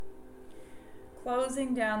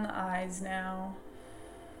Closing down the eyes now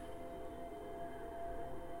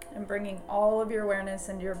and bringing all of your awareness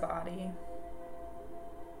into your body.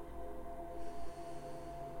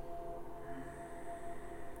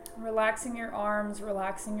 Relaxing your arms,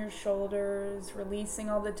 relaxing your shoulders, releasing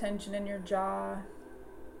all the tension in your jaw.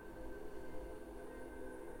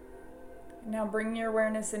 Now bring your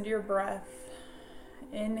awareness into your breath,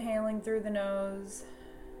 inhaling through the nose,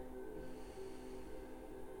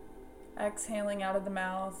 exhaling out of the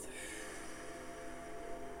mouth,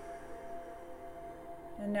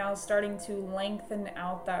 and now starting to lengthen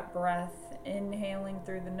out that breath, inhaling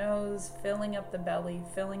through the nose, filling up the belly,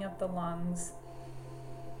 filling up the lungs,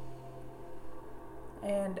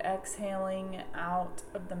 and exhaling out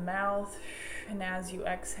of the mouth. And as you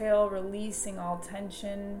exhale, releasing all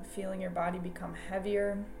tension, feeling your body become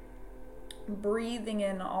heavier, breathing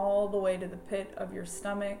in all the way to the pit of your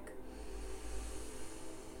stomach,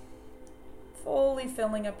 fully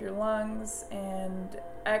filling up your lungs, and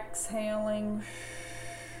exhaling,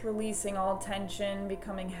 releasing all tension,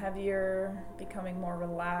 becoming heavier, becoming more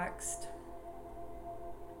relaxed.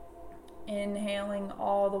 Inhaling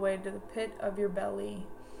all the way to the pit of your belly,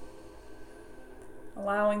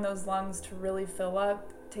 allowing those lungs to really fill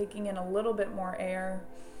up, taking in a little bit more air,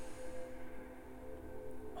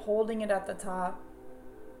 holding it at the top,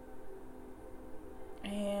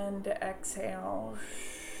 and exhale.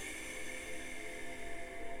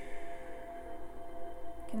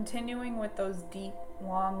 Continuing with those deep,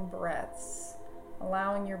 long breaths,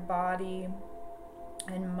 allowing your body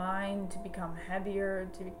and mind to become heavier,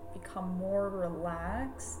 to become more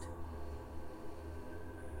relaxed.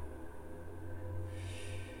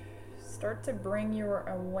 Start to bring your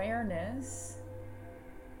awareness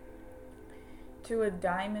to a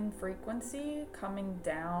diamond frequency coming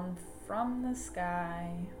down from the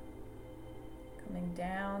sky, coming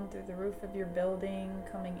down through the roof of your building,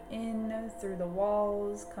 coming in through the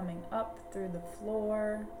walls, coming up through the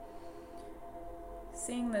floor.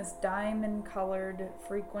 Seeing this diamond colored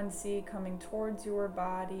frequency coming towards your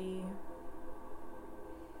body,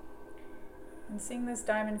 and seeing this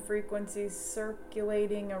diamond frequency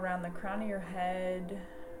circulating around the crown of your head,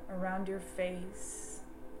 around your face,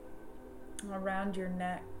 around your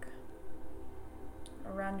neck,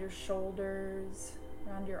 around your shoulders,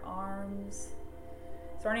 around your arms.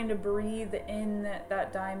 Starting to breathe in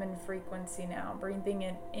that diamond frequency now, breathing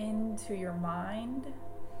it into your mind,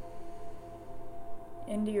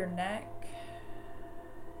 into your neck,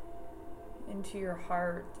 into your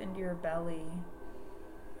heart, into your belly,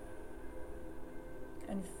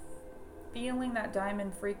 and feeling that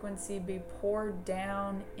diamond frequency be poured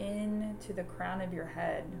down into the crown of your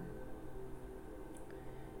head.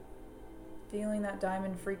 Feeling that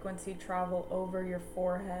diamond frequency travel over your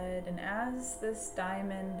forehead, and as this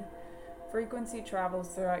diamond frequency travels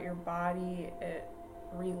throughout your body, it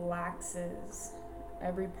relaxes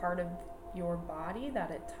every part of your body that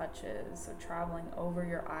it touches. So traveling over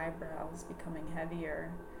your eyebrows, becoming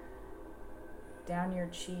heavier, down your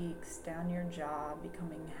cheeks, down your jaw,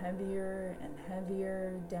 becoming heavier and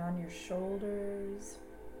heavier, down your shoulders,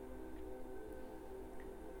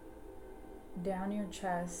 down your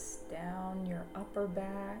chest, down your upper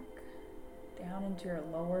back, down into your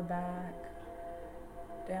lower back,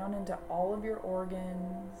 down into all of your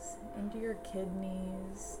organs, into your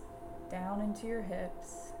kidneys, down into your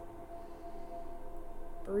hips.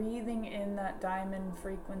 Breathing in that diamond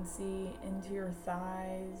frequency into your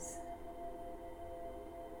thighs.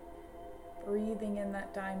 Breathing in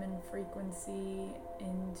that diamond frequency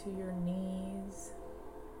into your knees.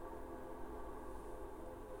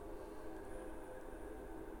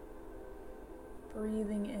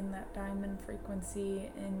 Breathing in that diamond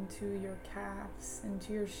frequency into your calves,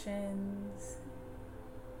 into your shins,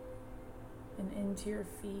 and into your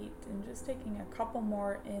feet, and just taking a couple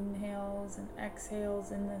more inhales and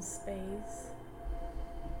exhales in this space.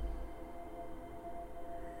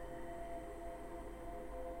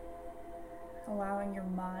 Allowing your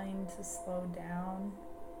mind to slow down,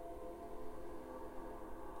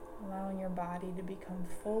 allowing your body to become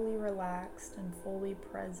fully relaxed and fully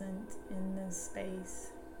present in this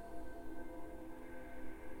space.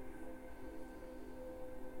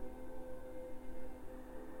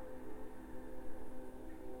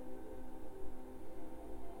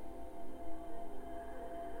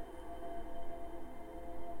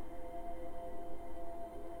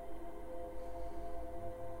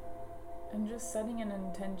 And just setting an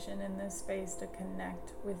intention in this space to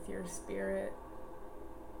connect with your spirit,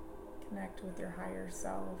 connect with your higher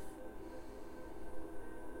self.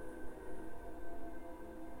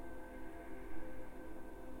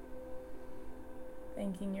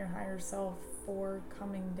 thanking your higher self for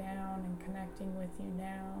coming down and connecting with you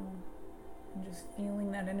now. And just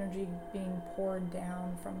feeling that energy being poured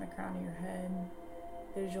down from the crown of your head.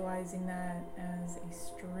 Visualizing that as a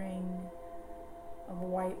string of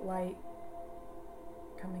white light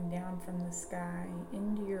coming down from the sky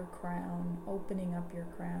into your crown, opening up your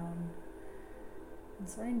crown. And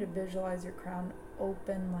starting to visualize your crown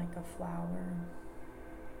open like a flower.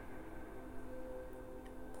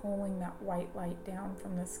 Pulling that white light down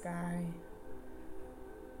from the sky,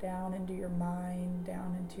 down into your mind,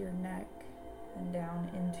 down into your neck, and down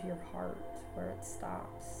into your heart where it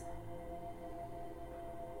stops.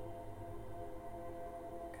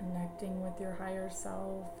 Connecting with your higher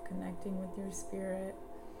self, connecting with your spirit.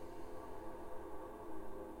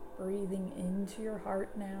 Breathing into your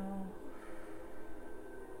heart now.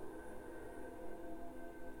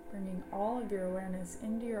 Bringing all of your awareness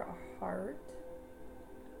into your heart.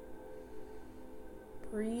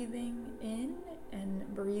 Breathing in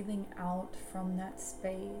and breathing out from that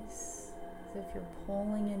space. As if you're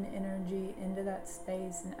pulling in energy into that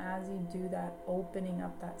space, and as you do that, opening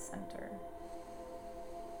up that center.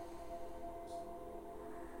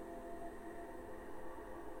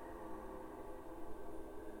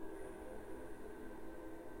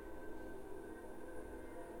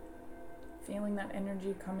 Feeling that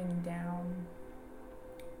energy coming down,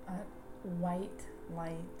 white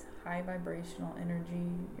light, high vibrational energy,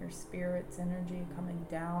 your spirit's energy coming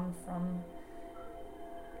down from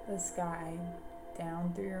the sky,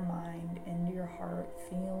 down through your mind, into your heart,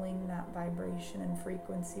 feeling that vibration and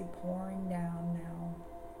frequency pouring down now,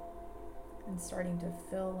 and starting to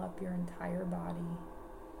fill up your entire body.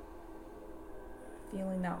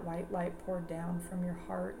 Feeling that white light pour down from your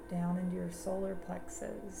heart, down into your solar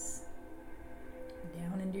plexus,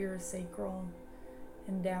 down into your sacral,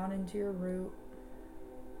 and down into your root.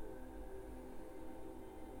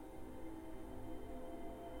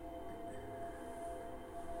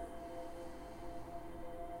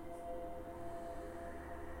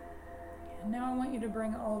 And now I want you to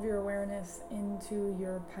bring all of your awareness into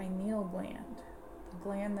your pineal gland, the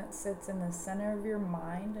gland that sits in the center of your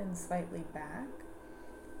mind and slightly back.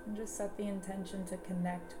 And just set the intention to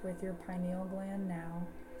connect with your pineal gland now.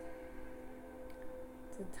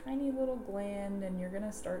 It's a tiny little gland, and you're going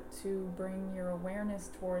to start to bring your awareness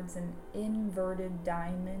towards an inverted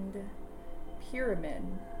diamond pyramid,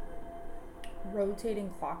 rotating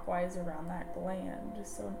clockwise around that gland.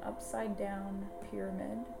 Just so an upside down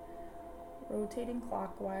pyramid, rotating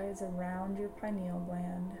clockwise around your pineal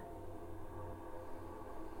gland.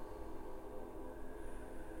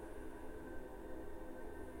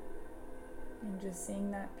 And just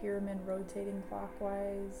seeing that pyramid rotating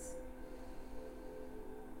clockwise.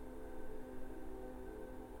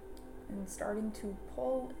 And starting to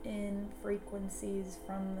pull in frequencies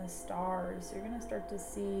from the stars. You're going to start to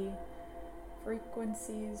see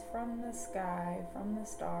frequencies from the sky, from the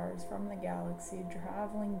stars, from the galaxy,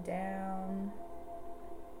 traveling down,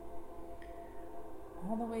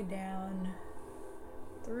 all the way down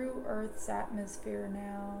through Earth's atmosphere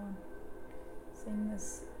now. Seeing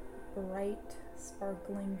this bright,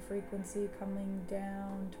 sparkling frequency coming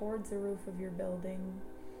down towards the roof of your building.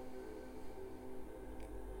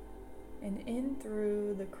 And in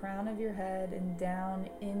through the crown of your head and down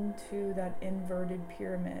into that inverted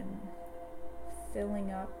pyramid,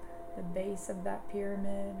 filling up the base of that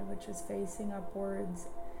pyramid, which is facing upwards.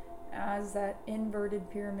 As that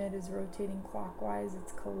inverted pyramid is rotating clockwise,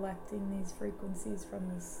 it's collecting these frequencies from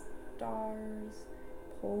the stars,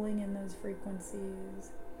 pulling in those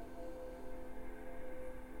frequencies.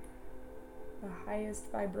 The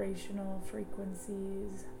highest vibrational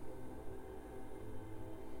frequencies.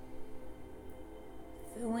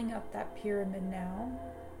 Filling up that pyramid now.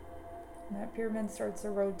 And that pyramid starts to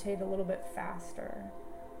rotate a little bit faster,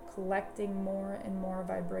 collecting more and more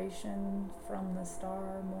vibration from the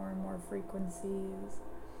star, more and more frequencies.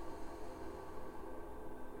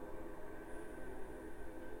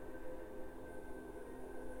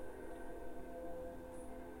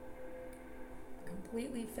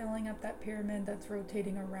 Completely filling up that pyramid that's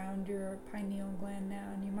rotating around your pineal gland now,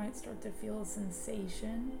 and you might start to feel a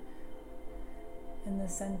sensation in the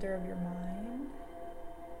center of your mind.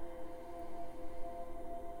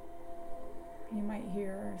 You might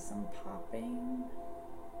hear some popping.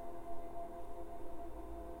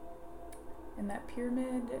 And that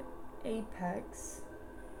pyramid apex,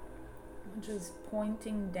 which is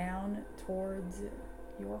pointing down towards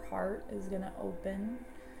your heart, is going to open.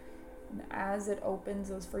 And as it opens,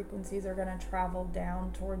 those frequencies are going to travel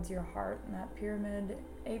down towards your heart. And that pyramid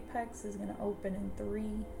apex is going to open in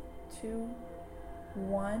 3, 2,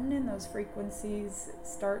 1, and those frequencies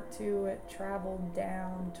start to travel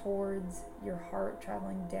down towards your heart,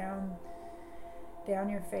 traveling down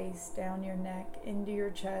your face, down your neck, into your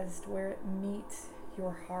chest, where it meets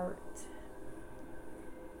your heart.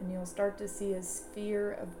 And you'll start to see a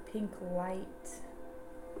sphere of pink light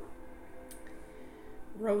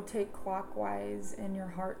rotate clockwise in your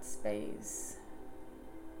heart space.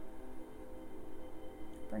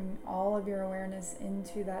 Bring all of your awareness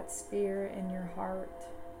into that sphere in your heart.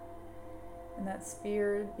 And that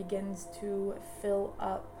sphere begins to fill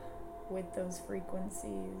up with those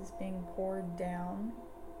frequencies being poured down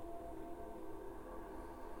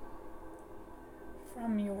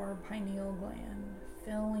from your pineal gland,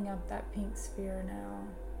 filling up that pink sphere now.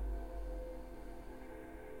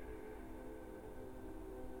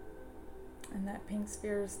 And that pink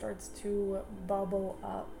sphere starts to bubble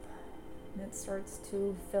up, and it starts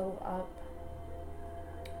to fill up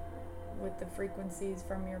with the frequencies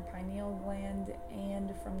from your pineal gland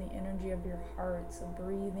and from the energy of your heart. So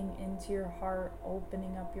breathing into your heart,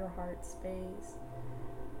 opening up your heart space,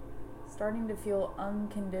 starting to feel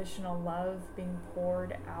unconditional love being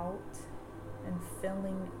poured out and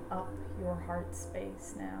filling up your heart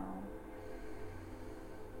space now.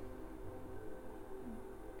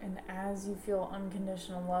 And as you feel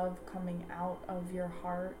unconditional love coming out of your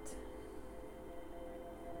heart,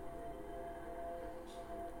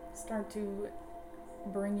 start to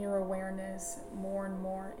bring your awareness more and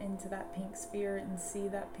more into that pink sphere and see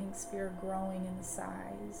that pink sphere growing in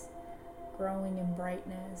size, growing in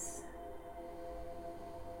brightness,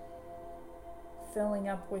 filling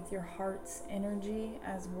up with your heart's energy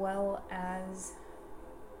as well as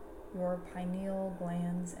your pineal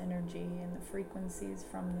gland's energy and the frequencies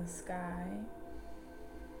from the sky.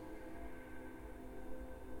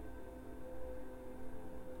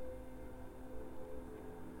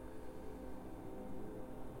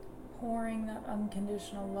 Pouring that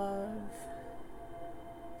unconditional love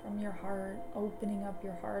from your heart, opening up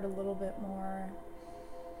your heart a little bit more,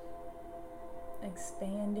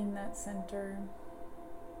 expanding that center.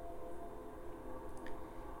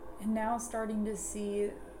 And now starting to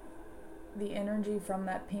see the energy from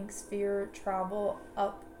that pink sphere travel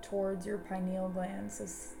up towards your pineal gland. So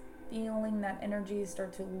feeling that energy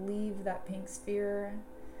start to leave that pink sphere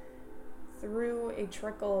through a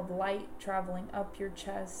trickle of light traveling up your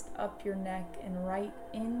chest, up your neck, and right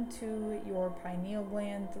into your pineal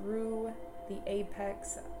gland through the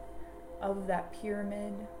apex of that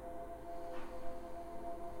pyramid.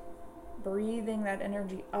 Breathing that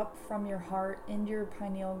energy up from your heart into your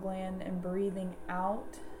pineal gland and breathing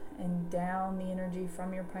out and down the energy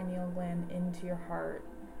from your pineal gland into your heart.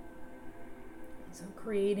 So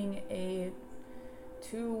creating a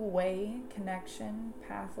two-way connection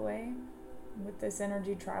pathway with this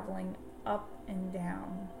energy traveling up and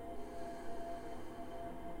down.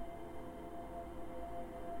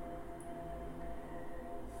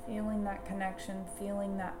 Feeling that connection,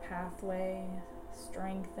 feeling that pathway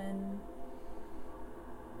strengthen.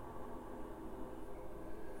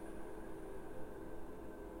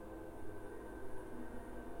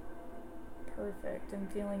 Perfect.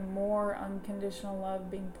 And feeling more unconditional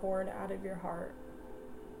love being poured out of your heart.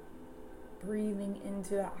 Breathing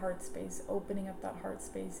into that heart space, opening up that heart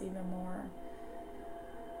space even more.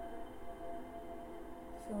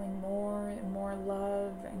 Feeling more and more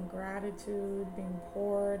love and gratitude being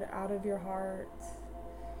poured out of your heart.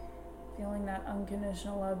 Feeling that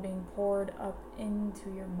unconditional love being poured up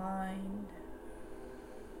into your mind,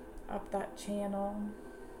 up that channel.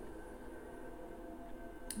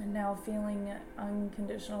 And now feeling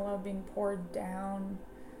unconditional love being poured down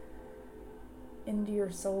into your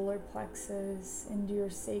solar plexus, into your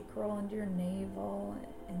sacral, into your navel,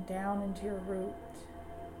 and down into your root.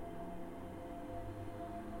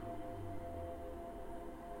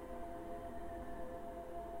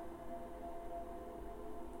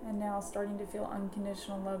 And now starting to feel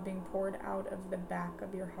unconditional love being poured out of the back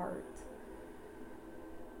of your heart.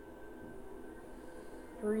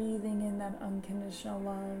 Breathing in that unconditional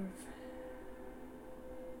love.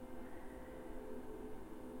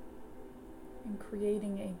 And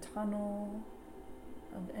creating a tunnel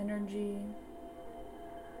of energy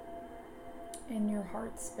in your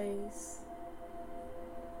heart space.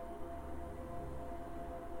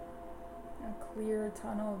 A clear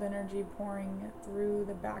tunnel of energy pouring through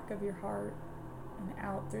the back of your heart and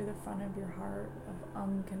out through the front of your heart of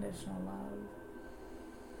unconditional love.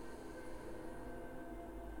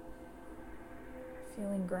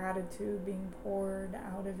 Feeling gratitude being poured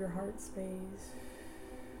out of your heart space.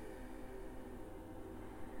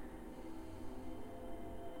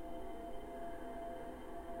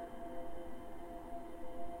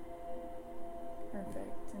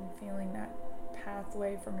 feeling that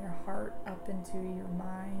pathway from your heart up into your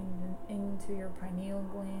mind and into your pineal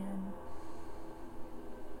gland.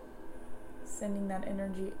 Sending that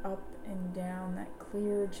energy up and down, that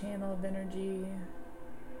clear channel of energy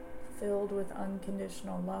filled with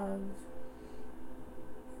unconditional love.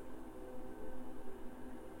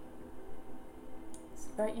 So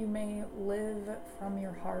that you may live from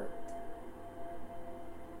your heart.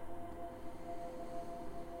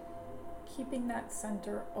 Keeping that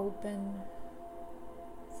center open,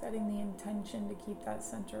 setting the intention to keep that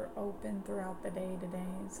center open throughout the day today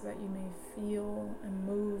so that you may feel and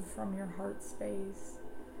move from your heart space,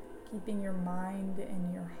 keeping your mind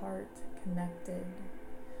and your heart connected.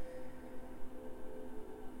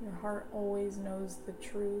 Your heart always knows the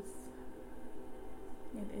truth.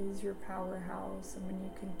 It is your powerhouse, and when you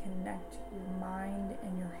can connect your mind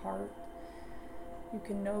and your heart, you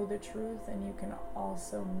can know the truth, and you can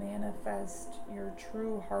also manifest your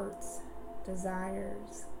true heart's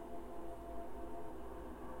desires.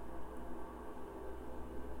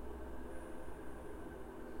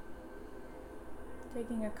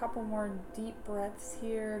 Taking a couple more deep breaths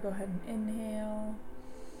here. Go ahead and inhale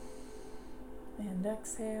and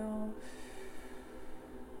exhale.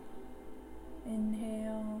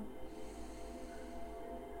 Inhale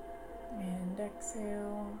and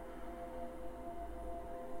exhale.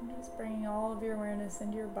 And just bringing all of your awareness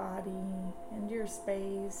into your body, into your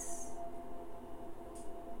space.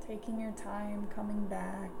 Taking your time, coming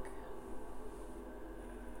back.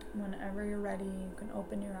 Whenever you're ready, you can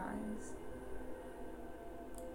open your eyes.